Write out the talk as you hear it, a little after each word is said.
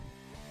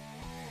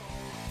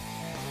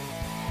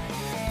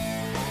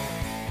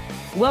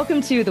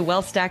Welcome to the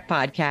WealthStack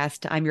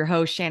podcast. I'm your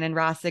host, Shannon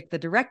Rossick, the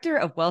director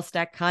of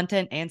WealthStack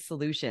Content and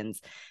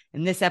Solutions.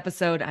 In this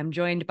episode, I'm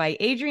joined by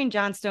Adrian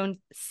Johnstone,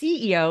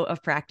 CEO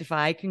of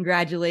Practify.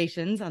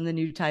 Congratulations on the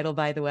new title,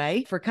 by the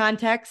way. For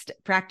context,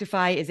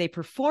 Practify is a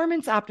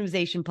performance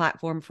optimization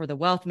platform for the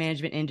wealth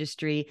management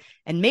industry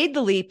and made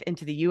the leap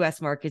into the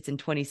US markets in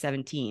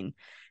 2017.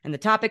 And the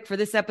topic for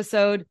this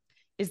episode: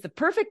 is the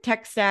perfect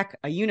tech stack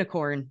a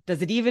unicorn?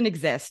 Does it even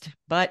exist?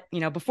 But,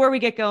 before we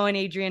get going,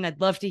 Adrian, I'd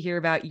love to hear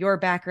about your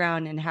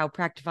background and how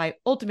Practify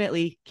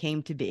ultimately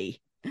came to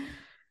be.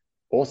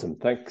 Awesome.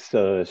 Thanks,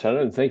 Shannon.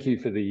 And thank you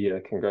for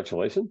the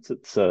congratulations.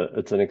 It's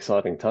an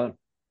exciting time.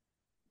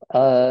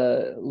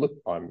 Look,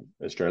 I'm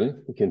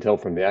Australian. You can tell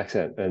from the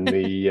accent, and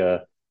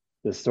the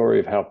story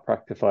of how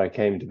Practify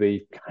came to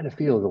be kind of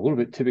feels a little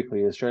bit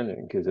typically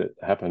Australian because it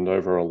happened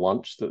over a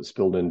lunch that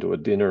spilled into a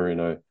dinner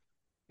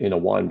in a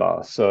wine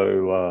bar.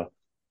 So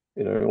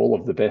all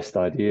of the best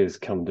ideas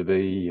come to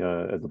be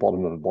at the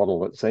bottom of a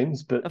bottle, it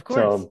seems. But Of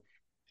course.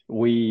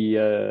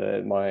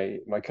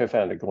 my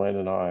co-founder Glenn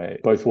and I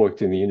both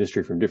worked in the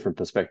industry from different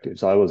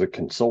perspectives. I was a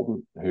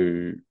consultant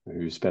who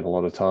spent a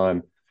lot of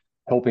time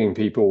helping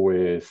people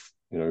with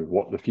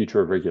what the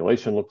future of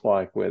regulation looked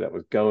like, where that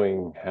was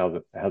going,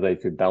 how they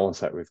could balance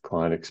that with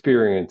client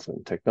experience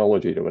and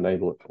technology to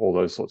enable it, all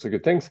those sorts of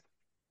good things.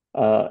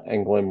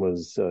 And Glenn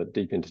was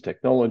deep into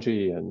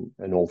technology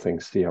and all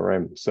things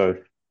CRM. So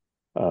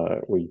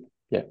we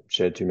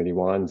shared too many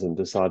wines and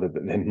decided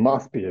that there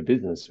must be a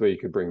business where you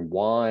could bring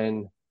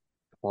wine,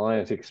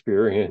 client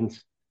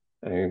experience,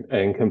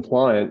 and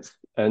compliance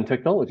and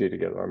technology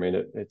together. I mean,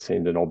 it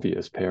seemed an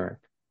obvious pairing.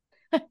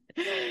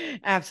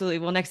 Absolutely.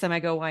 Well, next time I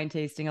go wine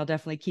tasting, I'll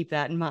definitely keep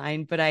that in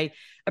mind. But I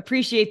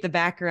appreciate the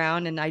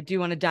background, and I do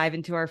want to dive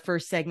into our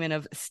first segment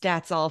of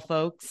Stats All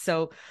Folks.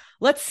 So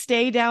let's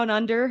stay down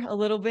under a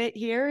little bit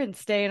here and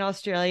stay in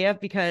Australia,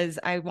 because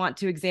I want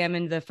to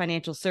examine the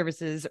financial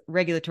services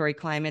regulatory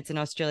climates in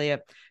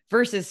Australia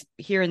versus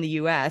here in the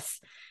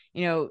US.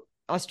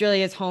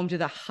 Australia is home to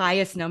the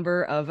highest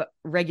number of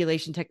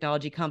regulation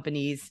technology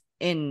companies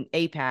in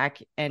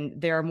APAC, and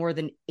there are more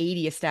than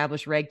 80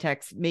 established reg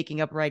techs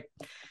making up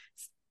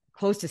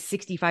close to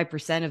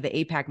 65% of the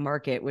APAC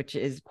market, which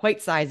is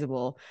quite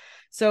sizable.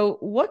 So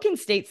what can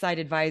stateside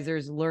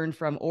advisors learn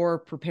from or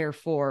prepare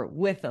for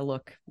with a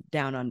look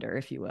down under,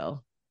 if you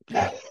will?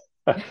 Yes,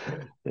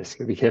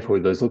 be careful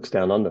with those looks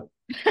down under.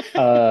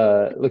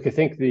 Look, I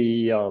think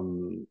the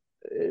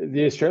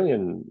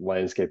Australian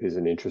landscape is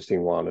an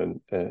interesting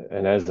one,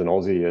 and as an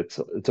Aussie,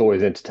 it's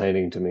always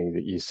entertaining to me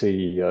that you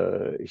see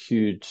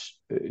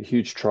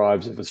huge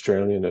tribes of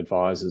Australian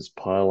advisors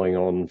piling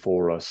on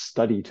for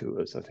study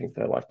tours. I think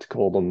they like to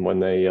call them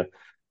when they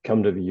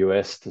come to the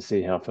US to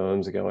see how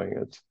firms are going.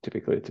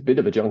 It's a bit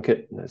of a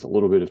junket, and there's a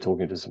little bit of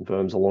talking to some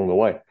firms along the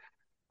way.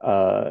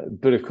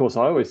 But of course,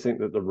 I always think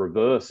that the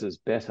reverse is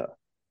better.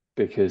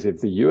 Because if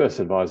the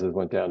US advisors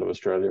went down to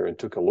Australia and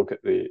took a look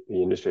at the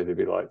industry, they'd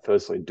be like,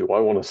 firstly, do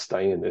I want to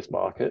stay in this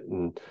market?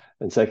 And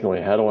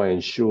secondly, how do I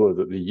ensure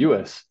that the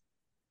US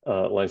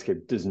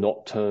landscape does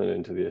not turn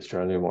into the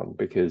Australian one?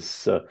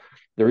 Because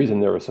the reason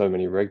there are so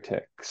many reg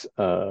techs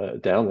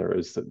down there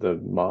is that the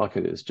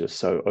market is just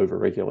so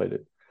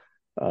overregulated.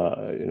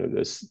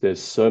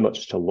 There's so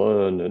much to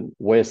learn, and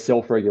where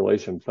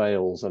self-regulation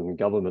fails and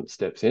government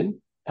steps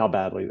in, how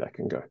badly that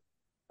can go.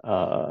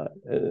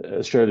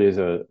 Australia is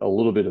a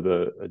little bit of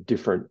a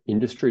different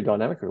industry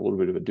dynamic, or a little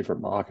bit of a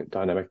different market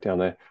dynamic down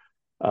there.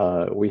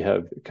 We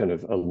have kind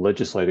of a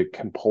legislated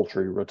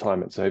compulsory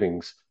retirement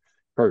savings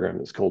program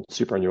that's called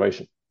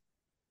superannuation.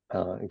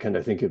 And kind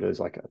of think of it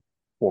as like a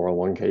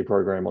 401k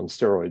program on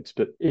steroids,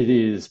 but it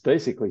is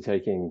basically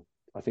taking,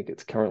 I think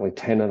it's currently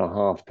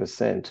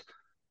 10.5%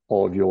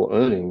 of your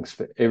earnings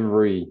for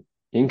every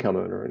income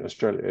earner in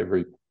Australia,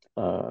 every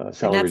And that's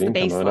salaried the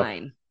income earner.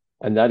 baseline.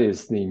 And that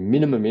is the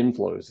minimum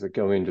inflows that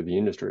go into the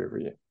industry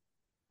every year.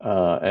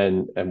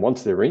 And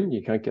once they're in,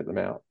 you can't get them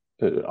out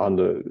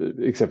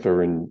except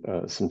for in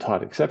some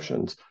tight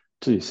exceptions,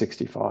 till you're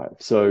 65.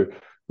 So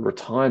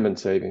retirement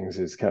savings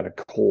is kind of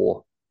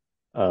core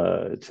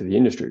to the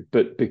industry.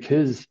 But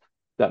because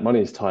that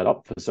money is tied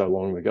up for so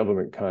long, the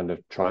government kind of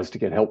tries to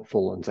get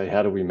helpful and say,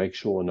 how do we make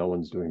sure no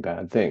one's doing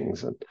bad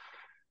things? And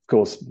of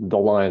course, the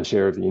lion's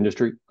share of the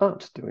industry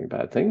aren't doing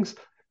bad things.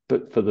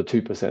 But for the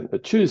 2%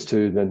 that choose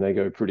to, then they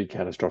go pretty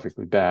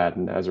catastrophically bad.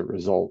 And as a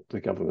result, the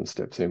government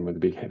steps in with a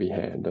big, heavy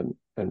hand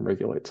and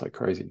regulates like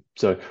crazy.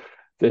 So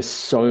there's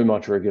so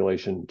much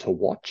regulation to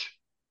watch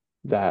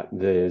that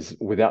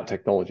without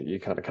technology, you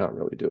kind of can't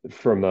really do it.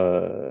 From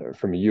a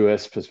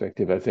US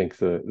perspective, I think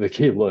the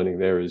key learning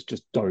there is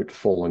just don't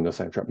fall in the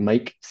same trap.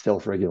 Make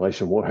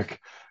self-regulation work.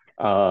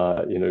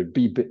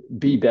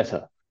 Be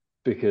better,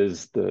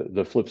 because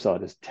the flip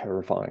side is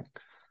terrifying.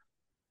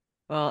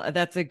 Well,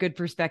 that's a good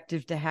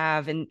perspective to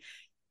have. And,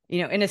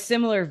 in a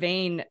similar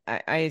vein,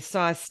 I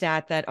saw a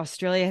stat that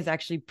Australia has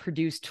actually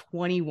produced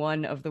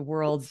 21 of the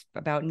world's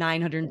about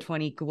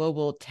 920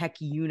 global tech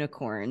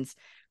unicorns.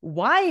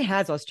 Why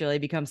has Australia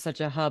become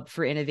such a hub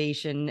for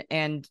innovation?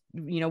 And,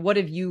 what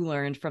have you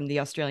learned from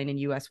the Australian and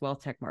US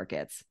wealth tech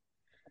markets?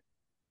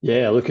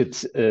 Yeah, look,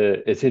 it's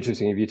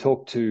interesting. If you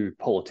talk to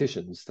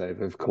politicians, they've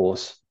of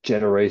course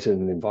generated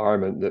an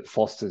environment that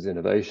fosters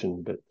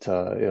innovation. But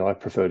I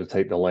prefer to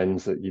take the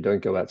lens that you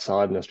don't go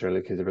outside in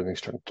Australia because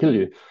everything's trying to kill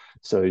you,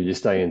 so you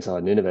stay inside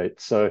and innovate.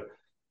 So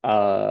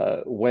uh,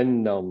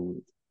 when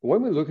um,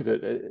 when we look at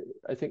it,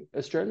 I think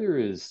Australia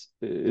is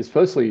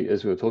firstly,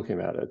 as we were talking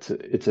about,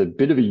 it's a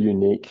bit of a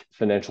unique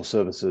financial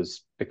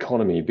services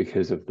economy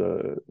because of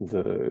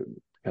the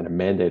kind of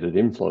mandated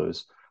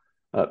inflows.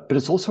 But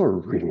it's also a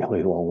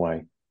really long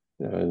way.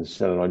 And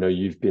Shannon, I know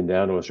you've been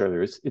down to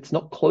Australia. It's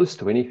not close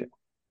to anything.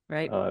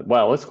 Right.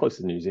 Well, it's close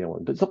to New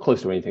Zealand, but it's not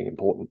close to anything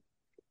important.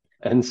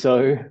 And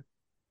so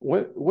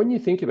when you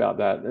think about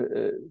that,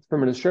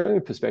 from an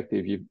Australian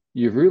perspective,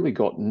 you've really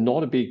got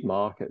not a big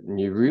market, and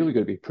you've really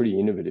got to be pretty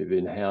innovative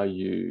in how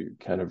you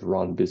kind of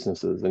run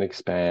businesses and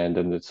expand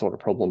and the sort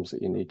of problems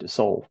that you need to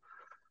solve.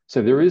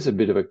 So there is a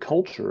bit of a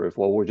culture of,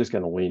 well, we're just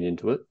going to lean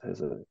into it.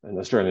 There's an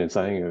Australian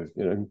saying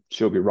of,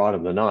 she'll be right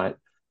on the night.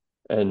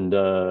 And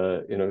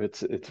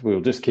it's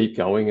we'll just keep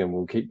going and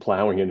we'll keep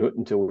plowing into it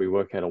until we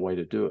work out a way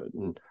to do it.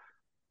 And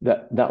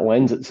that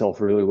lends itself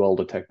really well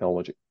to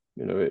technology.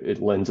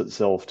 It lends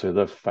itself to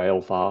the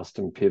fail fast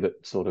and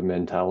pivot sort of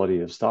mentality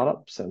of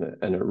startups, and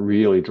it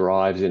really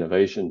drives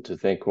innovation to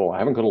think, well, I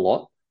haven't got a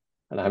lot,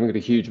 and I haven't got a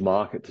huge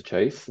market to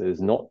chase. There's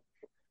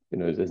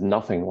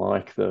nothing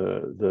like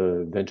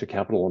the venture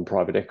capital and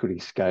private equity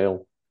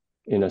scale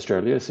in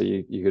Australia. So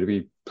you got to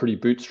be pretty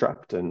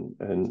bootstrapped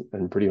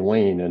and pretty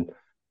lean. And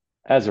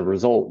as a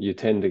result, you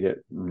tend to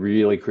get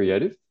really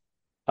creative,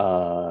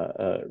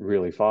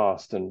 really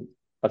fast. And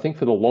I think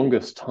for the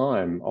longest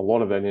time, a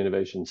lot of that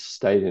innovation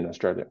stayed in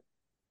Australia.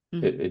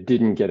 Mhm. It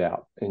didn't get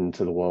out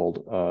into the world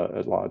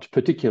at large,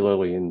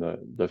 particularly in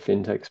the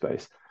fintech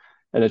space.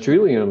 And it's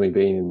really only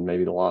been in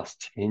maybe the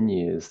last 10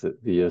 years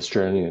that the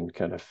Australian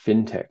kind of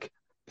fintech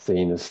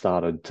scene has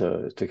started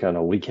to kind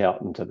of leak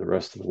out into the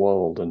rest of the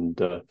world. And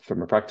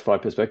from a Practify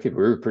perspective,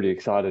 we were pretty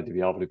excited to be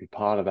able to be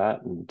part of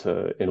that and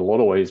to, in a lot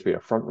of ways, be a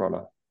front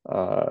runner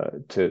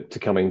to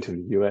coming to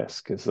the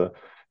US, because the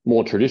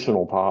more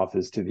traditional path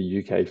is to the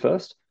UK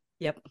first,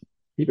 Yep.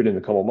 keep it in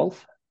the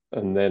Commonwealth,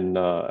 and then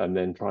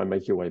try and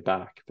make your way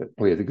back. But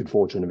we had the good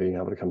fortune of being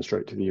able to come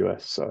straight to the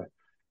US. So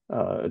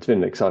it's been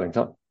an exciting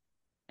time.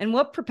 And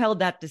what propelled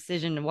that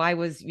decision? Why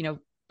was,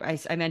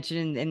 I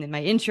mentioned in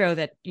my intro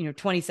that,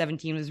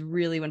 2017 was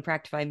really when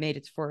Practify made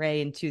its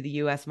foray into the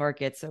US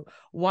market. So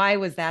why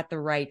was that the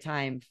right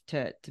time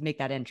to make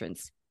that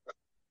entrance?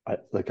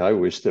 I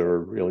wish there were a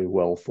really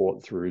well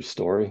thought through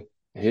story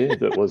here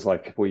that was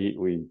like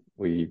we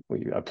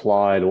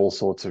applied all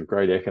sorts of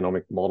great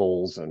economic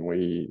models, and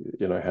we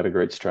had a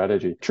great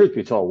strategy. Truth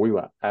be told, we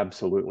were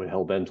absolutely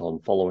hell bent on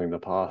following the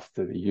path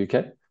to the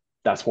UK.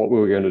 That's what we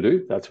were going to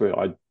do. That's where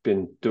I'd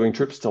been doing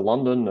trips to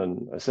London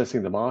and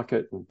assessing the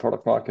market and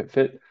product market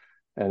fit.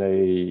 And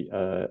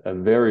a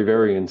very,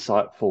 very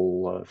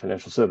insightful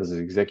financial services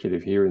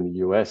executive here in the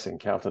US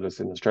encountered us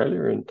in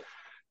Australia, and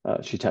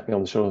she tapped me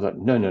on the shoulder and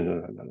was like, no, no,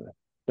 no, no, no,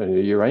 no. No,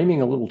 you're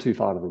aiming a little too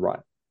far to the right.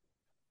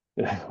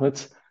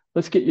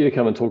 Let's get you to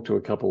come and talk to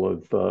a couple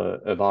of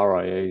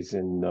RIAs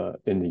in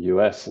the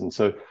US. And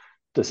so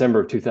December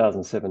of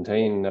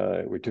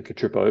 2017, we took a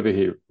trip over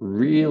here,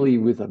 really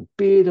with a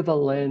bit of a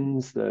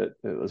lens that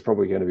it was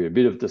probably going to be a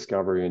bit of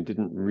discovery and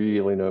didn't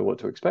really know what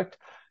to expect.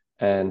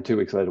 And 2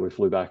 weeks later, we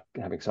flew back,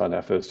 having signed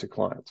our first two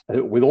clients.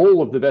 With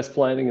all of the best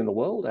planning in the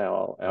world,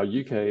 our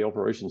UK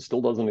operation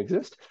still doesn't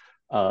exist,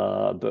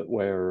 but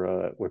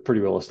we're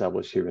pretty well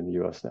established here in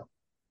the US now.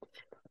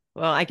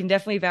 Well, I can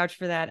definitely vouch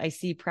for that. I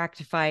see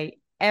Practify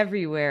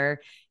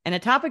everywhere. And a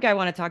topic I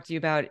want to talk to you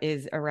about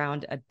is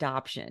around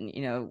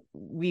adoption.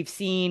 We've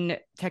seen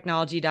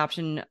technology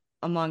adoption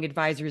among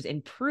advisors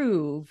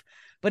improve,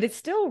 but it's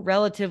still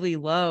relatively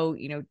low.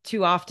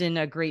 Too often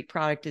a great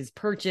product is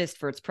purchased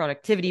for its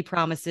productivity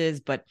promises,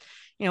 but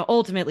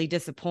ultimately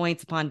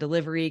disappoints upon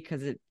delivery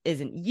because it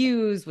isn't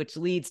used, which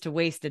leads to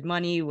wasted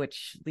money,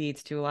 which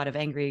leads to a lot of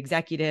angry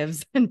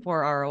executives and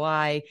poor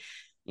ROI.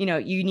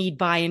 You need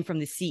buy-in from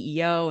the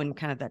CEO and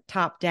kind of that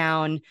top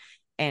down.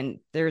 And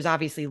there's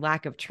obviously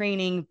lack of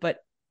training. But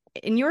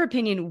in your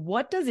opinion,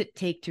 what does it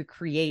take to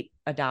create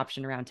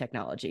adoption around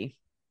technology?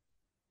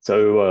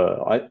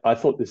 So I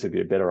thought this would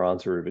be a better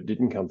answer if it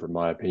didn't come from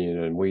my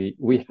opinion. And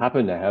we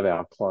happened to have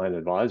our client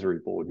advisory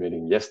board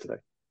meeting yesterday.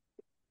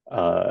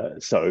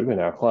 So in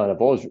our client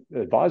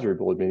advisory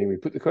board meeting, we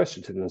put the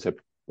question to them and said,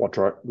 what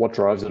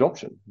drives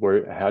adoption?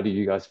 How do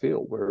you guys feel?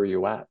 Where are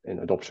you at in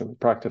adoption with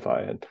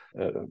Practify?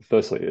 And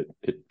firstly,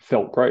 it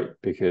felt great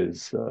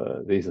because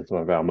these are some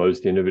of our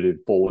most innovative,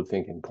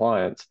 forward-thinking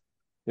clients.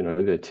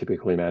 They're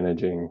typically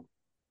managing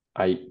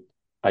eight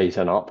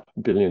and up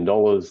 $1 billion.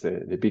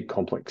 They're big,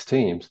 complex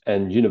teams,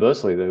 and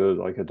universally, they were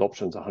like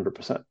adoption's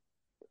 100%.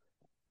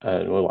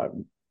 And we're like,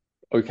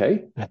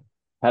 okay,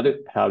 how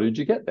did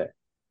you get there?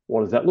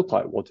 What does that look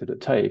like? What did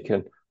it take?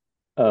 And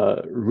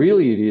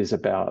really, it is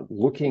about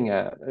looking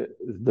at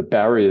the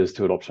barriers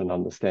to adoption,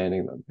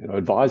 understanding them.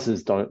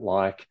 Advisors don't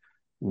like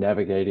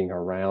navigating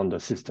around a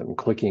system,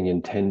 clicking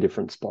in 10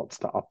 different spots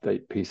to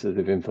update pieces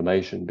of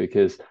information,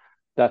 because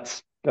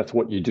that's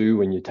what you do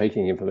when you're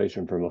taking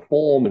information from a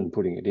form and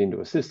putting it into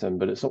a system,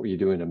 but it's not what you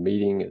do in a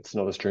meeting. It's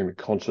not a stream of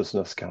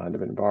consciousness kind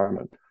of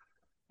environment.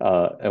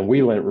 And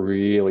we went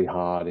really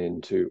hard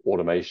into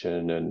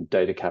automation and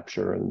data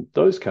capture and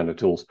those kind of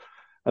tools.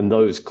 And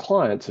those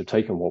clients have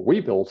taken what we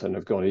built and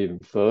have gone even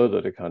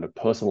further to kind of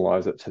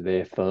personalize it to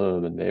their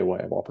firm and their way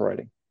of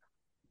operating.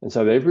 And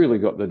so they've really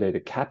got the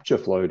data capture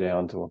flow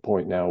down to a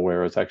point now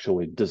where it's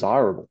actually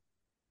desirable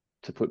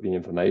to put the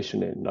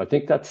information in. I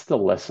think that's the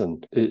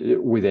lesson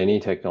with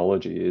any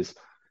technology is,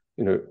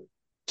 you know,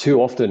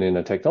 too often in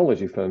a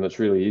technology firm, it's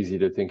really easy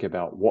to think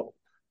about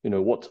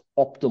what's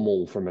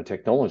optimal from a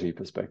technology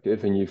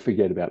perspective, and you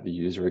forget about the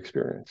user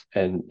experience.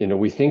 And,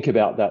 we think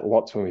about that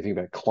lots when we think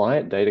about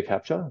client data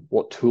capture.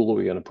 What tool are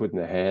we going to put in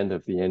the hand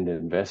of the end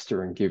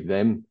investor and give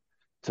them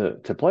to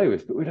play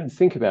with? But we don't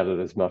think about it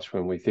as much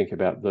when we think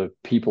about the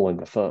people in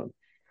the firm.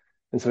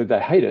 And so if they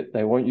hate it,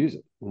 they won't use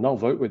it. And they'll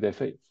vote with their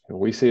feet. And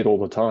we see it all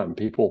the time.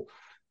 People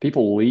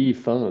leave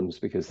firms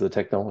because the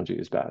technology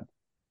is bad.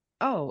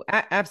 Oh,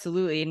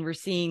 absolutely. And we're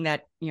seeing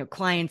that,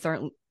 clients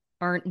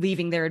aren't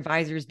leaving their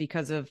advisors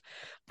because of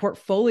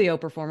portfolio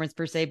performance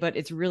per se, but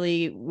it's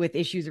really with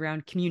issues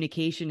around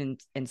communication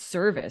and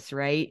service,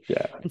 right?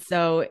 Yeah, And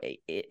so,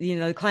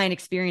 the client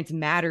experience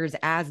matters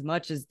as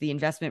much as the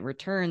investment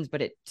returns,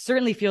 but it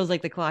certainly feels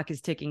like the clock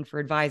is ticking for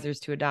advisors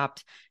to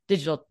adopt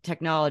digital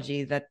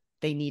technology that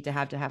they need to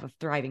have a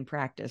thriving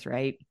practice,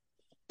 right?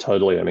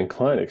 totally. I mean,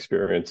 client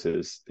experience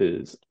is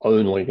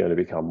only going to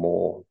become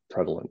more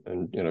prevalent.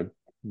 And,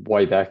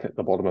 way back at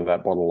the bottom of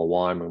that bottle of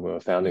wine when we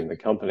were founding the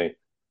company,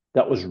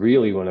 that was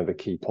really one of the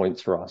key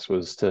points for us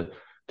was to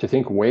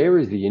think, where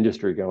is the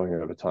industry going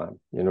over time?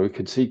 We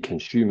could see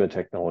consumer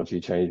technology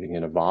changing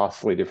in a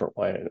vastly different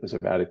way. And it was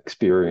about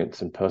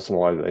experience and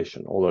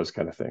personalization, all those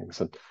kind of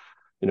things. And,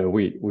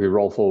 we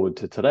roll forward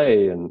to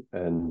today and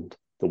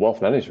the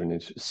wealth management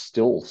is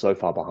still so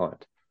far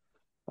behind.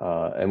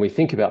 And we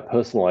think about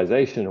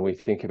personalization and we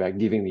think about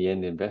giving the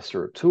end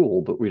investor a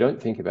tool, but we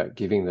don't think about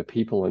giving the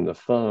people in the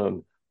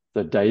firm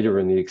the data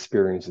and the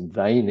experience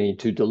they need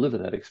to deliver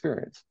that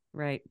experience.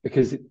 Right.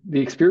 Because the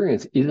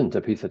experience isn't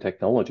a piece of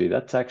technology.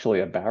 That's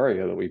actually a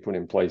barrier that we put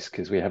in place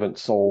because we haven't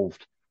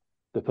solved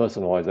the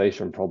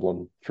personalization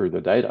problem through the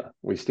data.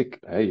 We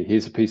stick, hey,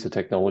 here's a piece of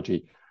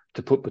technology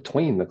to put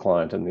between the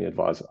client and the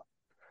advisor.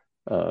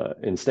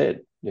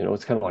 Instead,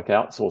 it's kind of like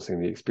outsourcing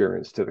the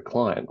experience to the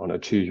client on a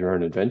choose your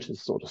own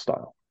adventures sort of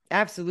style.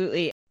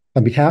 Absolutely.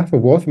 On behalf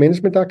of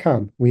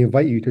wealthmanagement.com, we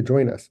invite you to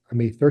join us on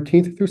May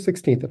 13th through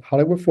 16th in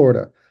Hollywood,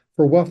 Florida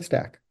for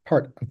WealthStack,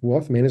 part of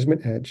Wealth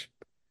Management Edge.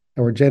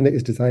 Our agenda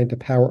is designed to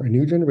power a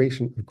new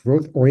generation of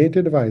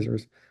growth-oriented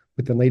advisors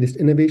with the latest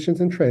innovations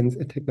and trends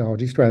in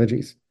technology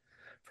strategies.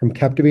 From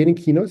captivating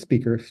keynote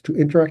speakers to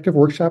interactive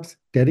workshops,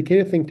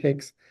 dedicated think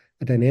tanks,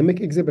 a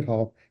dynamic exhibit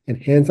hall,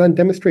 and hands-on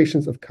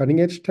demonstrations of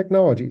cutting-edge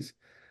technologies,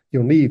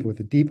 you'll leave with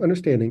a deep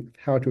understanding of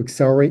how to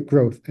accelerate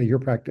growth at your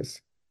practice.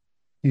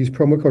 Use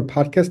promo code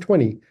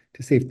podcast20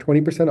 to save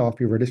 20% off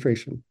your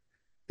registration.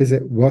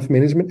 Visit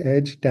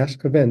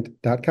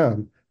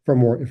wealthmanagementedge-event.com for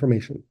more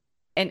information.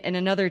 And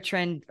another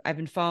trend I've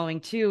been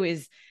following too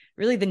is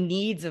really the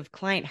needs of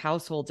client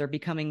households are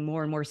becoming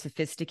more and more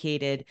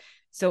sophisticated.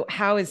 So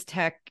how is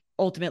tech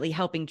ultimately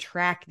helping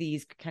track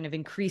these kind of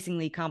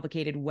increasingly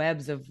complicated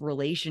webs of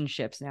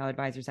relationships now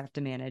advisors have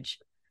to manage?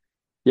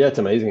 Yeah, it's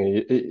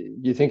amazing.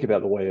 You think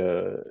about the way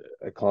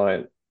a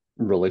client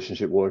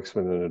relationship works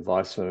with an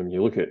advice firm.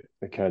 You look at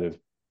the kind of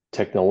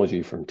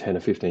technology from 10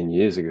 or 15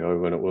 years ago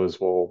when it was,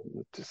 well,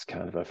 just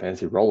kind of a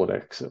fancy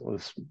Rolodex. It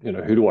was,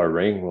 who do I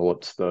ring? Well,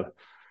 it's the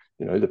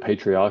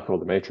patriarch or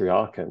the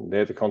matriarch, and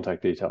they're the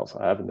contact details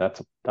I have, and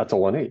that's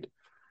all I need.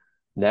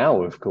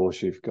 Now, of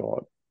course, you've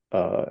got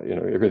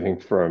everything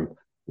from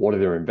what are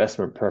their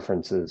investment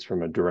preferences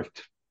from a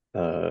direct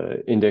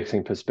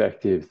indexing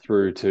perspective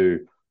through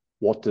to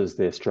what does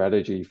their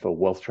strategy for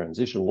wealth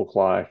transition look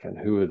like, and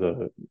who are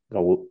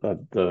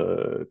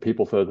the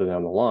people further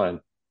down the line.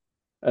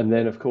 And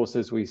then, of course,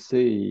 as we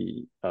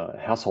see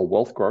household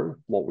wealth grow,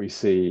 what we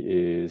see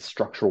is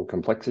structural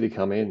complexity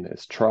come in.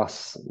 There's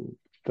trusts and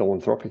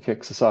philanthropic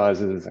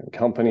exercises and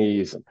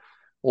companies and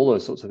all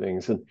those sorts of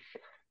things. And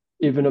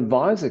if an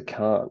advisor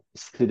can't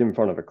sit in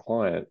front of a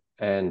client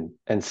and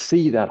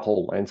see that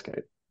whole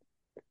landscape,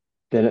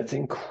 then it's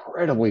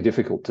incredibly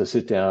difficult to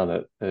sit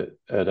down at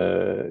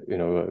a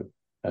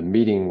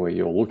meeting where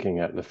you're looking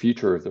at the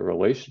future of the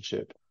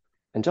relationship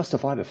and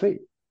justify the fee.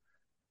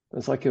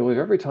 It's like, if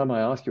every time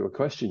I ask you a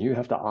question, you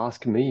have to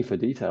ask me for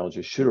details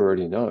you should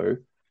already know,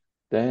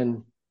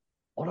 then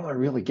what am I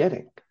really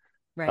getting?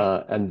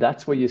 Right. And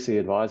that's where you see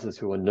advisors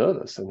who are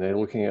nervous and they're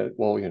looking at,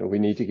 well, we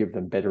need to give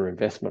them better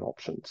investment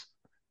options.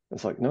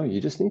 It's like, no, you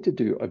just need to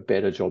do a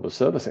better job of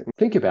servicing.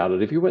 Think about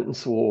it. If you went and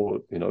saw,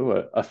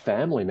 a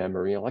family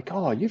member, and you're like,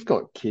 oh, you've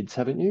got kids,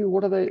 haven't you?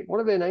 What are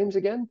their names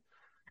again?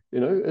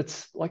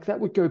 It's like that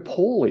would go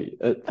poorly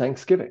at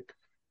Thanksgiving.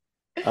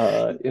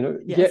 Yet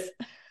Yes.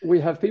 we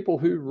have people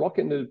who rock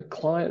into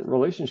client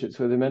relationships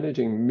where they're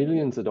managing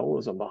millions of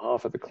dollars on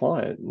behalf of the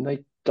client, and they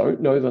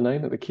don't know the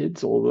name of the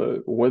kids or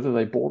whether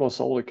they bought or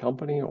sold a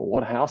company or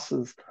what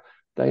houses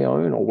they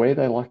own or where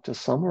they like to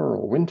summer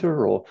or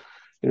winter or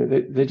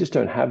they just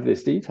don't have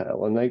this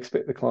detail, and they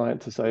expect the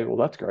client to say, well,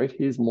 that's great,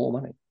 here's more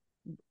money.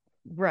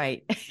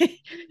 Right.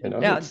 No,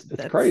 It's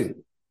that's crazy.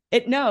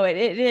 it. No, it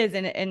is.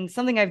 And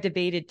something I've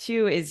debated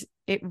too is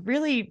it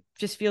really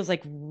just feels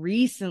like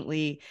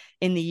recently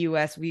in the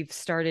US, we've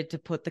started to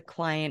put the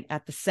client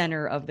at the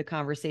center of the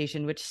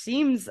conversation, which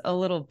seems a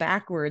little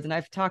backwards. And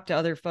I've talked to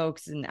other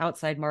folks in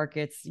outside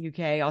markets,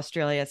 UK,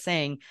 Australia,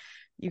 saying,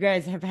 you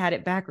guys have had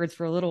it backwards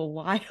for a little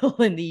while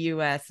in the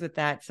US with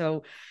that.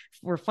 So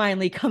we're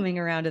finally coming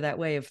around to that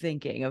way of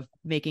thinking, of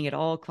making it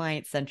all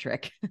client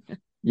centric.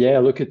 Yeah,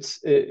 look, it's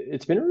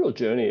been a real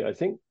journey. I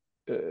think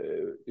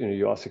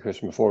you asked a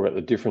question before about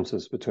the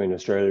differences between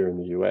Australia and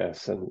the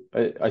US, and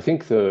I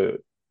think the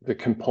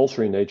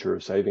compulsory nature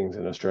of savings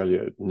in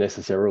Australia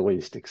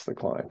necessarily sticks the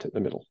client in the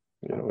middle.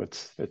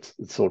 It's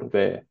sort of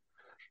there.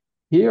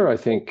 Here, I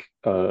think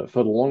for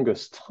the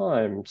longest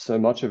time, so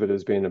much of it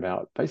has been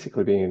about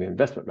basically being an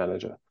investment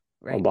manager on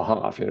Right.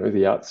 behalf. The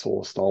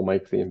outsourced, I'll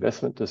make the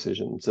investment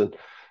decisions, and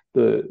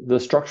the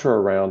structure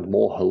around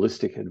more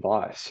holistic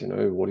advice.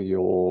 What are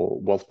your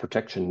wealth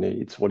protection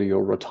needs? What are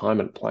your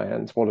retirement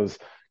plans? What does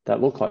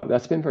that look like?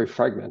 That's been very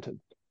fragmented,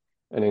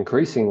 and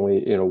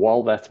increasingly,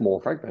 while that's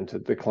more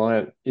fragmented, the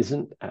client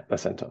isn't at the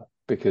center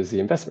because the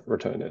investment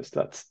return is.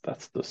 That's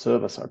the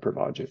service I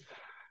provide you.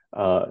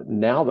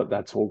 Now that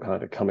that's all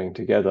kind of coming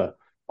together,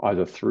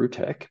 either through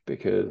tech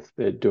because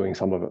they're doing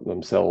some of it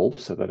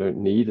themselves, so they don't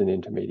need an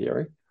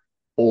intermediary,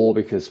 or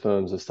because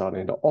firms are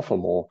starting to offer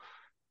more,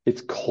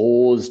 it's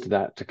caused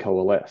that to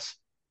coalesce.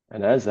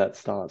 And as that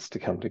starts to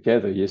come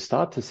together, you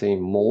start to see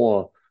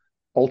more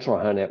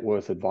ultra high net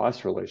worth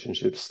advice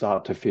relationships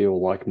start to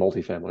feel like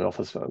multifamily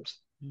office firms.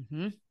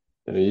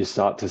 Mm-hmm. You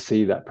start to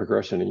see that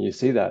progression, and you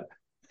see that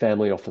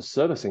family office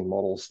servicing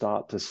model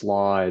start to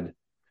slide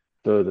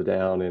further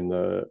down in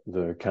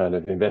the kind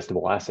of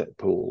investable asset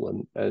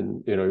pool.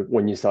 And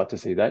when you start to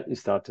see that, you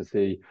start to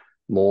see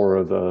more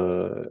of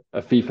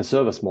a fee for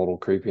service model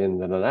creep in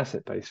than an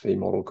asset-based fee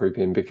model creep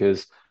in,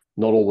 because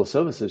not all the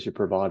services you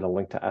provide are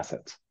linked to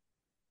assets.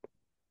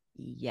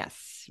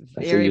 Yes,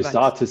 And so very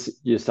much.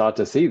 you start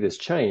to see this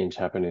change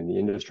happen in the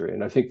industry.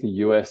 And I think the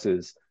US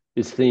is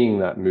seeing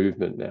that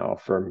movement now,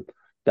 from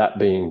that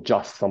being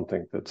just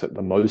something that's at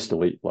the most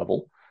elite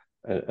level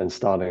and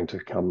starting to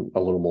become a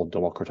little more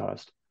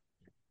democratized.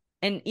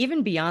 And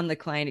even beyond the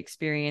client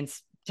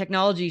experience,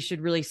 technology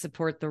should really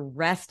support the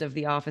rest of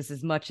the office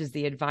as much as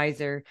the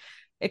advisor.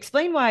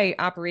 Explain why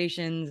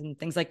operations and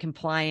things like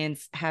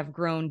compliance have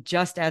grown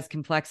just as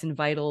complex and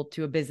vital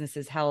to a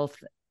business's health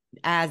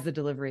as the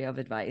delivery of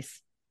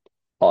advice.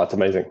 Oh, it's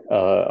amazing.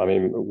 I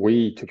mean,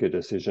 we took a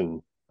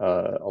decision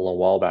a long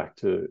while back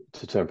to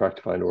turn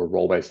Practify into a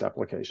role-based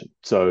application.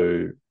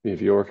 So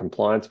if you're a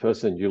compliance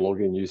person, you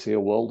log in, you see a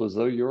world as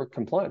though you're a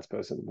compliance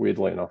person.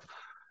 Weirdly enough,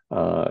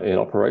 in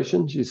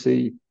operations, you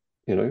see,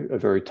 a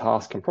very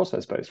task and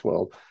process-based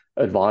world.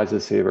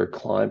 Advisors see a very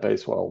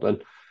client-based world,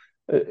 and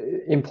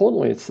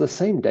importantly, it's the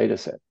same data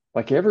set.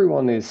 Like,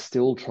 everyone is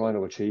still trying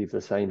to achieve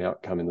the same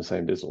outcome in the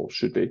same business, or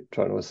should be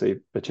trying to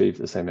achieve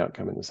the same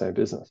outcome in the same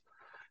business.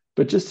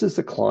 But just as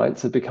the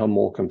clients have become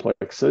more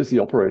complex, so is the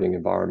operating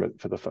environment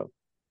for the firm.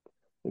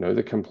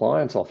 The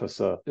compliance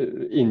officer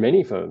in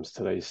many firms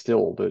today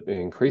still, but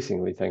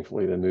increasingly,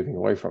 thankfully, they're moving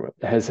away from it,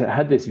 has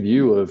had this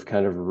view of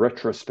kind of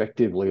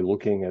retrospectively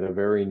looking at a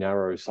very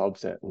narrow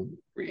subset and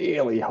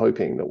really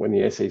hoping that when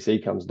the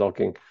SEC comes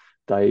knocking,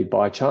 they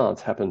by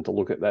chance happen to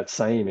look at that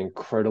same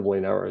incredibly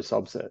narrow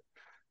subset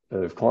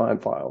of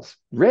client files.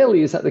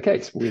 Rarely is that the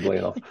case, weirdly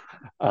enough.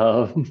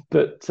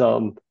 But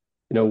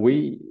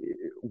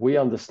we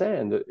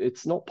understand that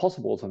it's not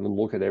possible to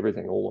look at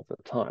everything all of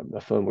the time. The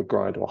firm would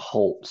grind to a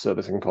halt,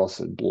 servicing costs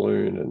would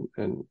balloon,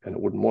 and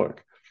it wouldn't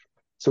work.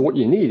 So what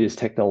you need is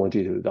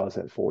technology that does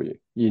that for you.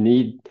 You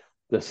need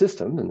the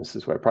system, and this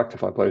is where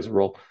Practify plays a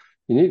role.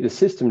 You need the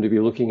system to be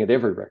looking at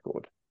every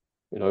record.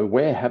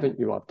 Where haven't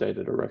you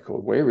updated a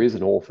record? Where is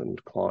an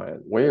orphaned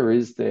client? Where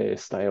is there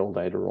stale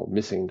data or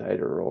missing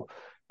data or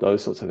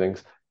those sorts of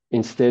things,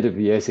 instead of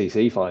the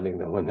SEC finding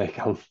them when they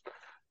come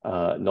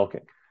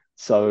knocking.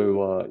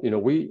 So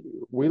we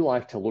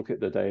like to look at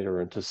the data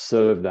and to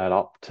serve that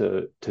up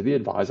to the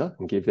advisor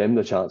and give them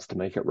the chance to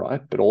make it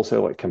right, but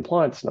also let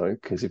compliance know,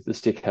 because if the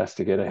stick has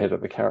to get ahead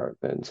of the carrot,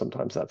 then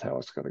sometimes that's how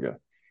it's got to go.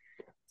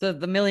 So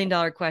the $1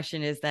 million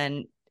question is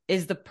then,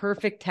 is the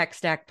perfect tech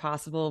stack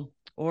possible,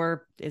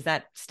 or is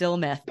that still a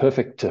myth?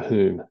 Perfect to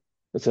whom?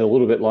 It's a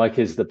little bit like,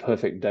 is the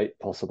perfect date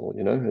possible?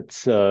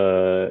 It's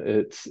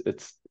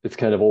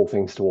kind of all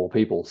things to all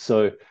people.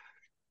 So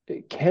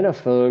can a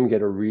firm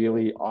get a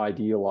really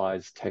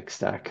idealized tech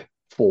stack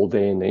for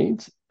their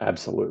needs?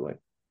 Absolutely.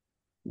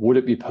 Would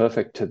it be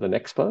perfect to the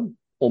next firm?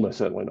 Almost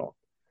certainly not.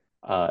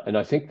 And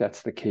I think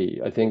that's the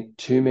key. I think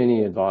too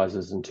many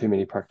advisors and too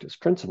many practice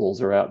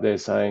principals are out there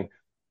saying,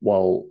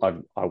 well,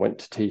 I went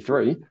to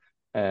T3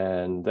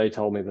 and they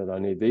told me that I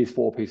need these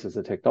 4 pieces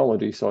of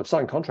technology. So I've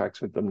signed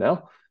contracts with them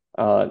now.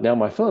 Now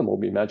my firm will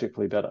be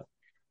magically better.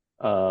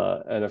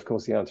 And of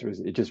course, the answer is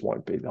it just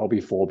won't be. There'll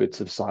be 4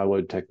 bits of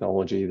siloed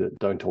technology that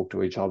don't talk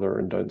to each other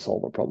and don't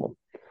solve a problem.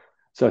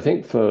 So I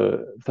think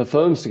for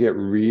firms to get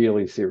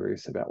really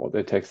serious about what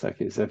their tech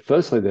stack is,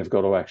 firstly, they've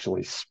got to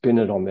actually spin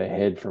it on their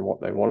head from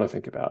what they want to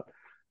think about.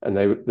 And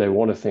they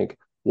want to think,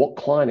 what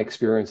client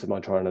experience am I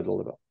trying to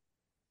deliver?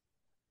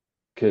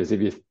 Because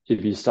if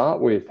you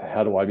start with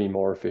how do I be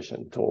more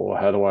efficient, or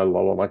how do I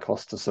lower my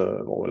cost to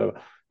serve, or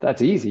whatever,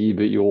 that's easy,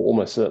 but you'll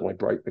almost certainly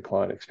break the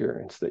client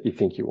experience that you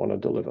think you want to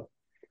deliver.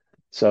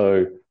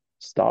 So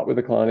start with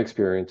the client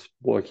experience,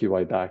 work your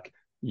way back.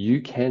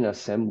 You can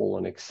assemble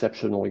an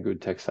exceptionally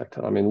good tech stack.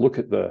 I mean, look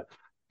at the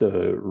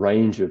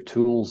range of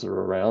tools that are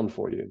around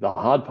for you. The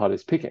hard part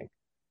is picking.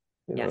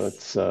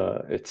 Yes.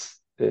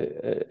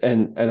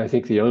 And I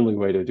think the only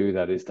way to do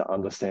that is to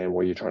understand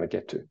where you're trying to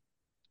get to.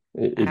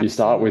 If you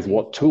start with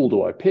Absolutely. what tool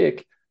do I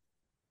pick,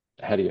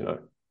 how do you know?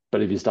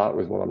 But if you start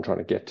with what I'm trying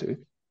to get to,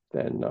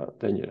 then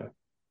you know.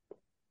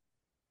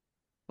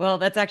 Well,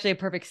 that's actually a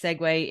perfect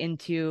segue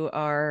into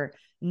our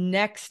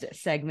next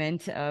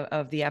segment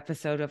of the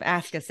episode of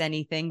Ask Us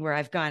Anything, where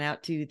I've gone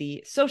out to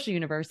the social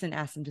universe and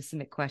asked them to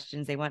submit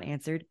questions they want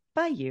answered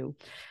by you.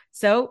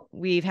 So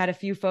we've had a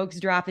few folks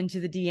drop into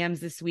the DMs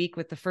this week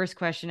with the first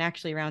question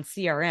actually around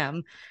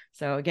CRM.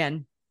 So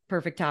again,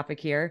 perfect topic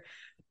here.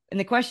 And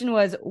the question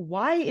was,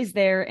 why is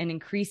there an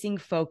increasing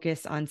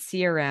focus on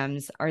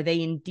CRMs? Are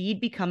they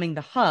indeed becoming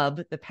the hub,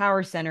 the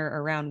power center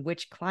around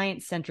which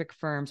client-centric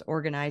firms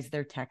organize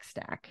their tech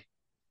stack?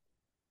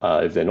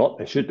 If they're not,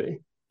 they should be.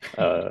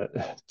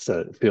 So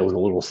it feels a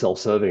little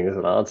self-serving as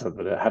an answer,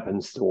 but it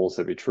happens to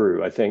also be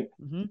true. I think,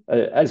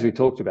 as we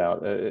talked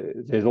about,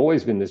 there's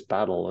always been this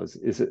battle: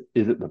 is it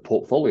the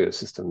portfolio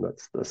system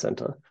that's the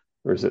center,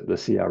 or is it the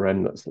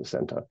CRM that's the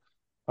center?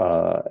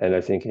 And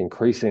I think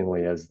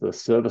increasingly, as the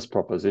service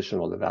proposition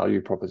or the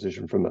value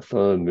proposition from a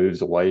firm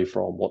moves away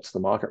from what's the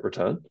market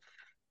return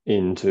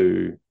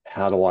into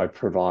how do I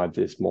provide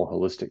this more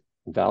holistic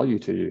value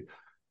to you,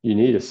 you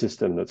need a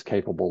system that's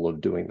capable of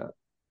doing that.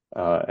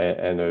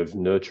 And of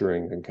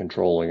nurturing and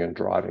controlling and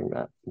driving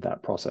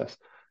that process.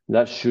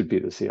 That should be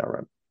the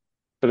CRM.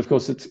 But of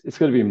course, it's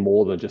got to be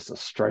more than just a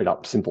straight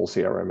up simple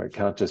CRM. It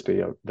can't just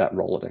be that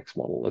Rolodex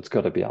model. It's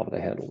got to be able to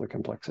handle the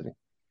complexity.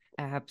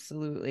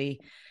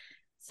 Absolutely.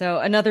 So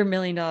another $1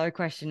 million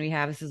question we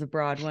have. This is a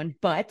broad one,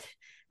 but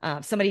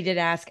somebody did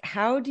ask,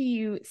 how do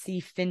you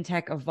see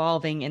fintech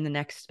evolving in the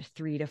next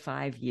 3 to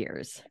 5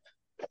 years?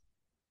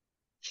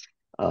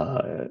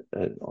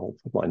 I'll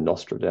put my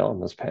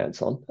Nostradamus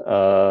pants on.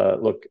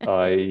 Look,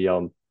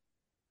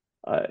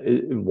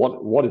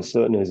 what is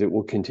certain is it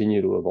will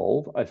continue to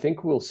evolve. I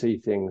think we'll see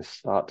things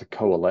start to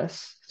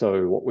coalesce.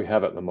 So what we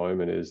have at the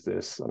moment is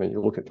this. I mean,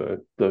 you look at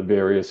the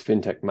various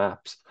fintech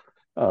maps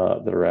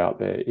that are out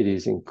there. It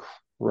is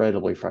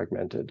incredibly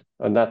fragmented,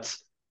 and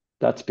that's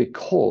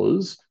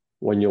because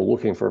when you're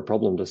looking for a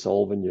problem to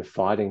solve and you're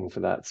fighting for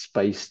that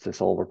space to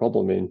solve a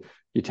problem in,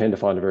 you tend to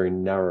find a very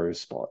narrow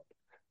spot.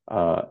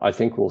 I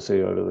think we'll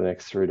see over the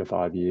next 3 to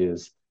 5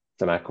 years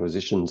some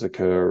acquisitions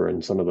occur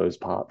and some of those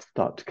parts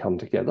start to come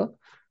together.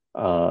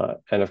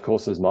 And of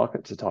course, as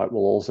markets are tight,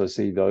 we'll also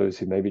see those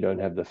who maybe don't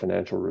have the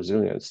financial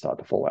resilience start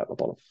to fall out the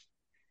bottom.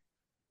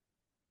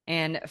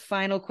 And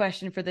final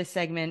question for this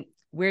segment,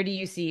 where do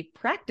you see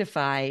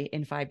Practify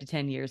in 5 to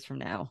 10 years from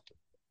now?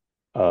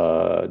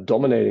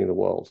 Dominating the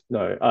world.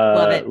 No,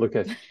 Love it. Look,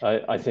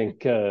 I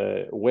think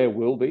where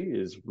we'll be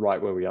is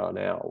right where we are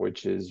now,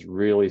 which is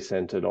really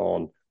centered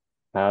on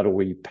how do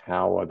we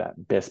power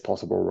that best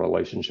possible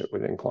relationship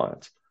within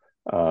clients?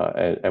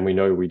 And we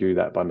know we do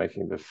that by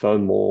making the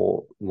firm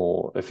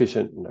more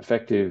efficient and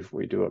effective.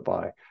 We do it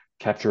by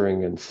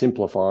capturing and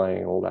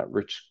simplifying all that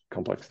rich,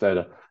 complex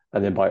data,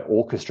 and then by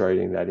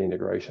orchestrating that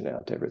integration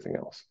out to everything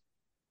else.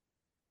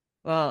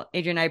 Well,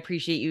 Adrian, I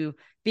appreciate you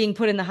being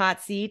put in the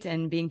hot seat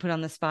and being put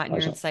on the spot in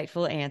your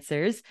insightful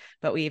answers.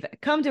 But we've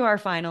come to our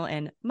final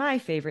and my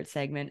favorite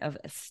segment of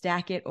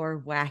Stack It or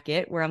Whack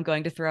It, where I'm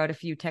going to throw out a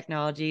few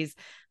technologies.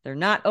 They're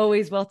not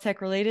always wealth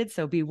tech related,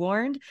 so be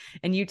warned.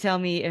 And you tell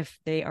me if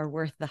they are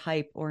worth the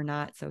hype or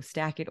not. So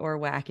stack it or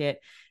whack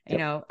it. Yep. You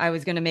know, I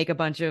was going to make a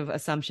bunch of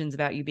assumptions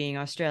about you being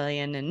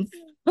Australian and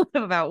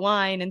about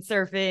wine and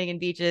surfing and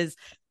beaches,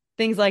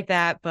 things like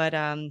that. But,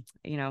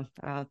 you know,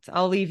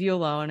 I'll leave you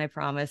alone. I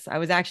promise. I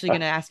was actually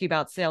going to ask you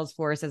about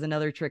Salesforce as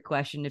another trick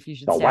question. If you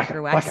should stack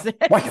or whack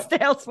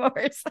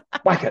Salesforce.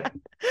 Whack it.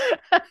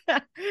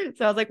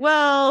 So I was like,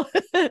 well,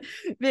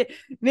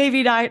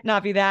 maybe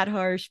not be that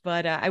harsh,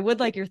 but I would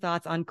like your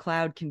thoughts on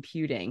cloud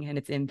computing and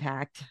its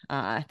impact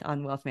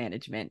on wealth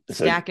management.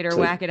 Stack it or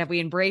whack it. Have we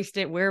embraced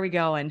it? Where are we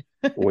going?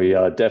 We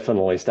are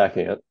definitely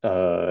stacking it.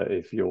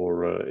 If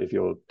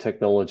your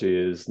technology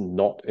is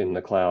not in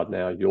the cloud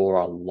now, you're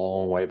a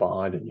long way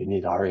behind and you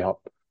need to hurry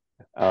up.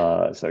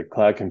 So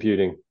cloud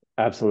computing,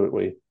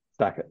 absolutely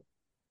stack it.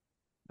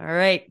 All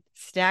right,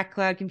 stack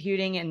cloud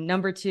computing. And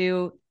number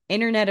 2,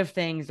 Internet of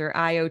Things or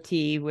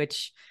IoT,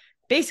 which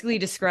basically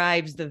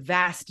describes the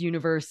vast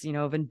universe,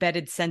 of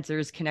embedded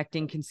sensors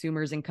connecting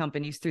consumers and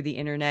companies through the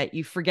internet.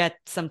 You forget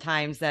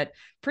sometimes that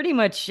pretty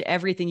much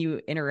everything you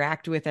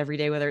interact with every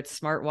day, whether it's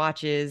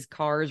smartwatches,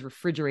 cars,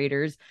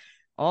 refrigerators,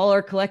 all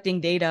are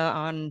collecting data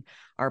on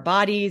our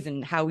bodies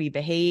and how we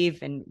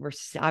behave. And we're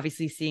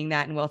obviously seeing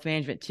that in wealth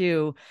management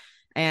too.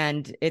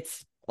 And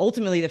it's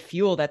ultimately the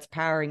fuel that's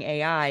powering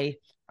AI.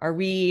 Are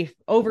we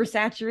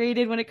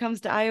oversaturated when it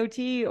comes to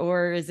IoT,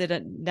 or is it a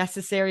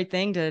necessary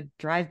thing to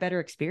drive better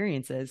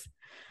experiences?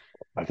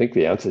 I think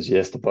the answer is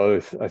yes to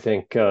both. I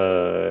think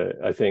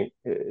it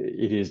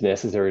is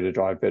necessary to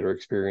drive better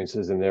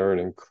experiences, and there are an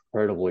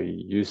incredibly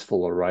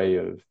useful array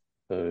of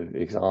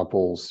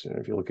examples.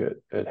 If you look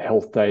at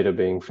health data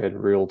being fed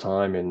real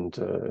time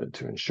into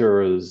to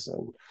insurers,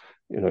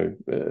 and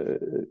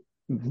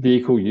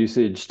vehicle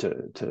usage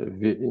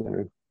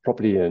to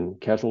property and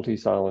casualty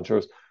style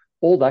insurers,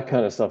 all that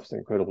kind of stuff is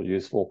incredibly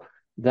useful.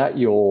 That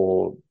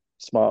your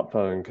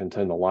smartphone can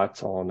turn the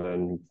lights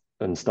on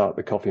and start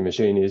the coffee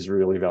machine is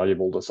really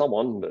valuable to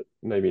someone, but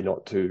maybe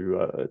not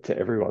to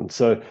everyone.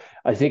 So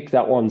I think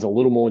that one's a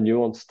little more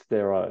nuanced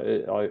there.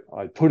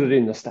 I put it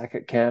in the stack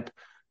it camp,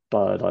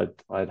 but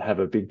I'd have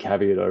a big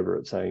caveat over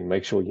it saying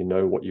make sure you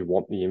know what you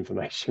want the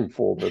information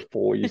for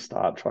before you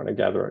start trying to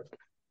gather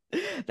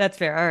it. That's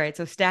fair. All right.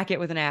 So stack it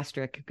with an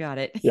asterisk. Got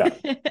it. Yeah,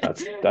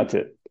 that's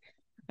it.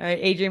 All right,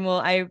 Adrian. Well,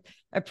 I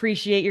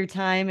appreciate your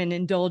time and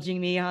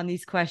indulging me on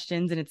these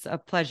questions. And it's a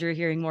pleasure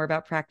hearing more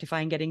about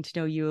Practify and getting to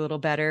know you a little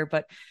better.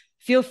 But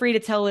feel free to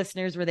tell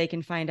listeners where they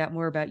can find out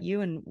more about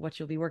you and what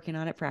you'll be working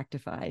on at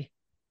Practify.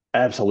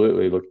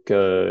 Absolutely. Look,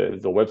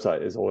 the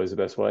website is always the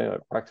best way,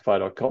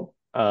 practify.com.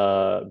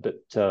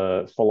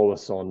 But follow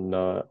us on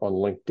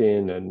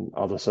LinkedIn and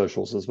other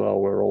socials as well.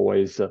 We're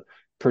always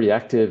pretty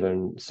active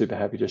and super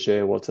happy to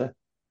share what's there.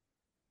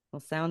 Well,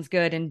 sounds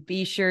good. And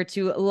be sure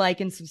to like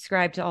and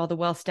subscribe to all the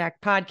WealthStack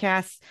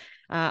podcasts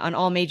on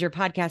all major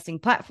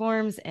podcasting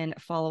platforms, and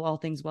follow all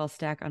things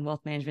WealthStack on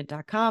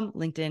wealthmanagement.com,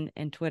 LinkedIn,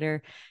 and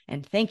Twitter.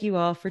 And thank you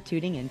all for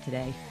tuning in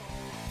today.